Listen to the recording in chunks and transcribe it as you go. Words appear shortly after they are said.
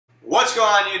What's going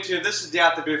on YouTube? This is the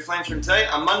Out the Beer Flamesword. And today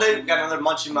on Monday we've got another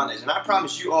Munchie Mondays, and I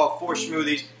promise you all 4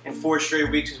 smoothies in 4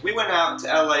 straight weeks because we went out to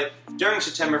LA during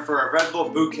September for a Red Bull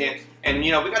boot camp, and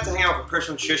you know, we got to hang out with a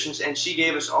personal nutritionist and she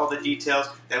gave us all the details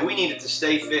that we needed to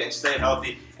stay fit and stay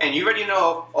healthy. And you already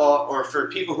know, or for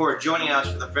people who are joining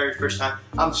us for the very first time,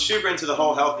 I'm super into the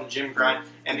whole health and gym grind,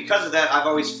 and because of that I've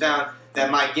always found that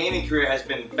my gaming career has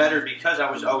been better because I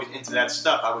was always into that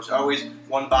stuff. I was always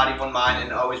one body, one mind,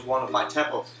 and always one with my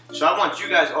tempo. So I want you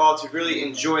guys all to really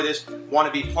enjoy this,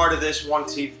 want to be part of this, want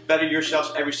to better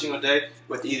yourselves every single day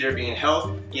with either being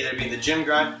health, either being the gym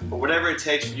grind, or whatever it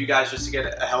takes for you guys just to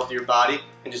get a healthier body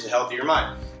and just a healthier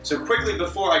mind. So quickly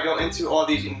before I go into all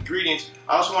these ingredients,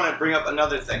 I also want to bring up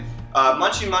another thing.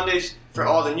 Munchie Mondays, for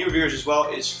all the new viewers as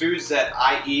well, is foods that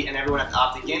I eat and everyone at the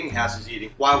Optic Gaming House is eating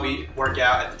while we work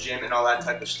out at the gym and all that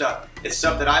type of stuff. It's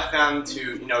stuff that I found to,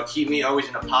 you know, keep me always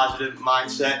in a positive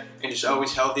mindset and just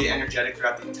always healthy, energetic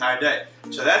throughout the entire day.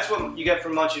 So that's what you get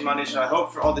from Munchie Mondays. So I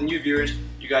hope for all the new viewers,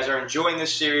 you guys are enjoying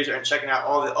this series and checking out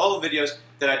all the videos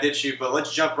that I did shoot. But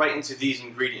let's jump right into these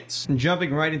ingredients. And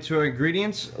jumping right into our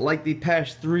ingredients, like the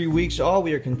past 3 weeks all,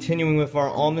 we are continuing with our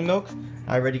almond milk.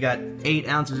 I already got 8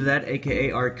 ounces of that,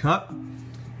 aka our cup.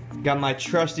 Got my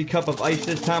trusty cup of ice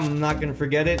this time, I'm not going to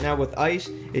forget it. Now with ice,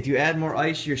 if you add more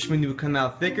ice, your smoothie will come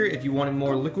out thicker. If you want it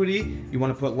more liquidy, you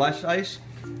want to put less ice.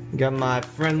 Got my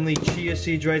friendly chia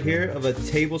seeds right here of a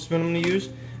tablespoon I'm going to use.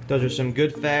 Those are some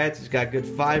good fats, it's got good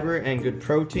fiber and good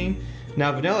protein.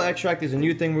 Now vanilla extract is a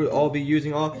new thing we'll all be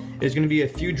using. There's going to be a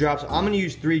few drops. I'm going to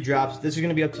use 3 drops. This is going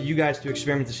to be up to you guys to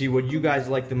experiment to see what you guys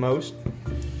like the most.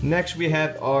 Next we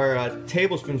have our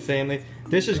tablespoon family.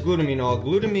 This is glutamine oil.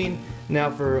 Glutamine,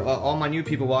 now for all my new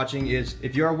people watching, is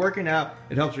if you are working out,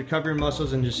 it helps recover your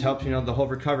muscles and just helps, you know, the whole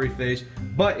recovery phase.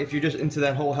 But if you're just into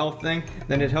that whole health thing,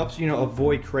 then it helps, you know,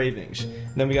 avoid cravings.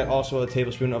 Then we got also a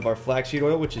tablespoon of our flaxseed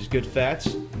oil, which is good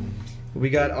fats. We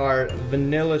got our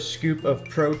vanilla scoop of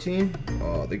protein.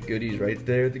 Oh, the goodies right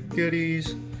there, the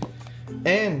goodies.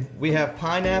 And we have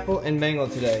pineapple and mango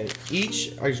today. Each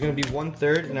is going to be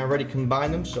 1/3, and I already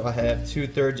combined them, so I have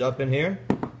 2/3 up in here.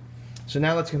 So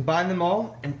now let's combine them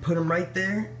all and put them right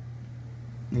there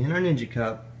in our Ninja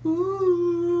cup.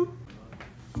 Ooh.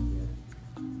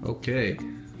 Okay.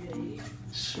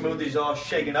 Smoothie's all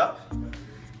shaken up.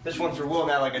 This one's for Will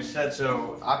now, like I said,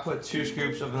 so I put 2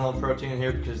 scoops of vanilla protein in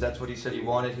here because that's what he said he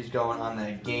wanted. He's going on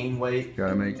that gain weight.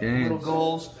 Gotta make gains. Little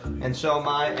goals, and so am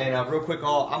I. And real quick,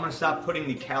 I'm gonna stop putting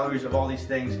the calories of all these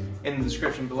things in the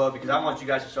description below because I want you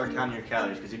guys to start counting your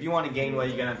calories. Because if you want to gain weight,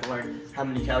 you're gonna have to learn how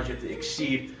many calories you have to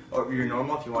exceed over your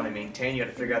normal. If you want to maintain, you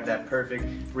have to figure out that perfect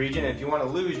region. And if you want to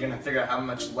lose, you're gonna figure out how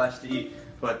much less to eat.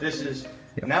 But this is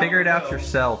figure it out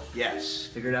yourself. Yes,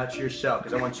 figure it out yourself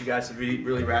because I want you guys to be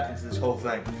really wrapped into this whole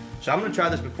thing. So I'm gonna try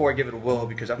this before I give it a Will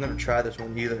because I've never tried this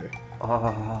one either.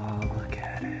 Oh, look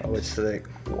at it. Oh, it's thick.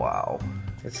 Wow.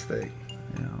 It's thick.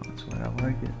 Yeah, that's why I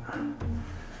like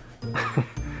it.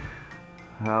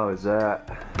 How is that?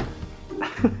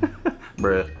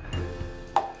 Brett.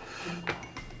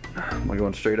 Am I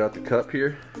going straight out the cup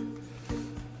here?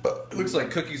 It looks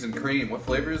like cookies and cream. What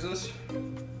flavor is this?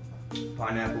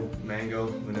 Pineapple, mango,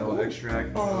 vanilla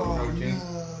extract, protein.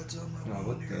 No, it's on my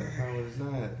what the hell is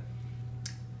that?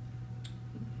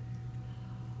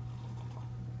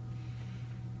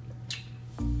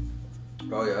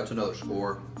 Oh yeah, that's another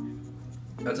score.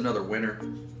 That's another winner.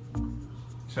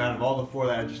 So out of all the 4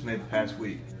 that I just made the past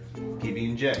week,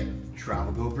 PB&J,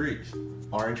 TropicalBreeze,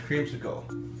 orange creamsicle.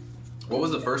 What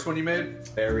was the first one you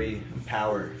made? Berry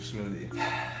power smoothie.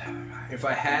 If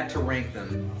I had to rank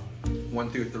them 1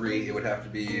 through 3, it would have to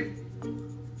be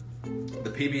the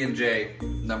PB&J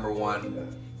 #1.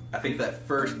 I think that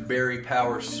first berry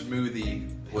power smoothie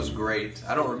was great.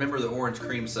 I don't remember the orange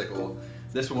creamsicle.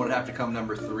 This one would have to come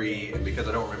 #3 because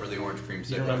I don't remember the orange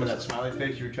creamsicle. You remember that smiley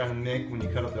face you were trying to make when you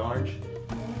cut up the orange?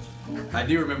 I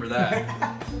do remember that,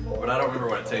 but I don't remember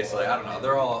what it tastes like. I don't know.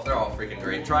 They're all freaking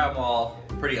great. Try them all.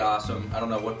 Pretty awesome. I don't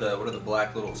know what are the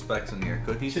black little specks in here.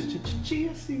 Cookies?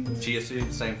 Chia seeds. Chia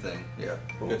seeds, same thing. Yeah,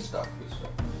 cool. Good stuff. Good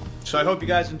stuff. So I hope you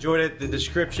guys enjoyed it. The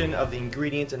description of the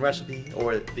ingredients and recipe,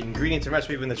 or the ingredients and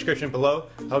recipe in the description below.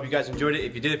 I hope you guys enjoyed it.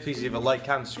 If you did, please leave a like,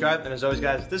 comment, subscribe. And as always,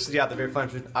 guys, this is the Out the Beer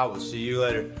Flamesword. I will see you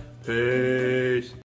later. Peace.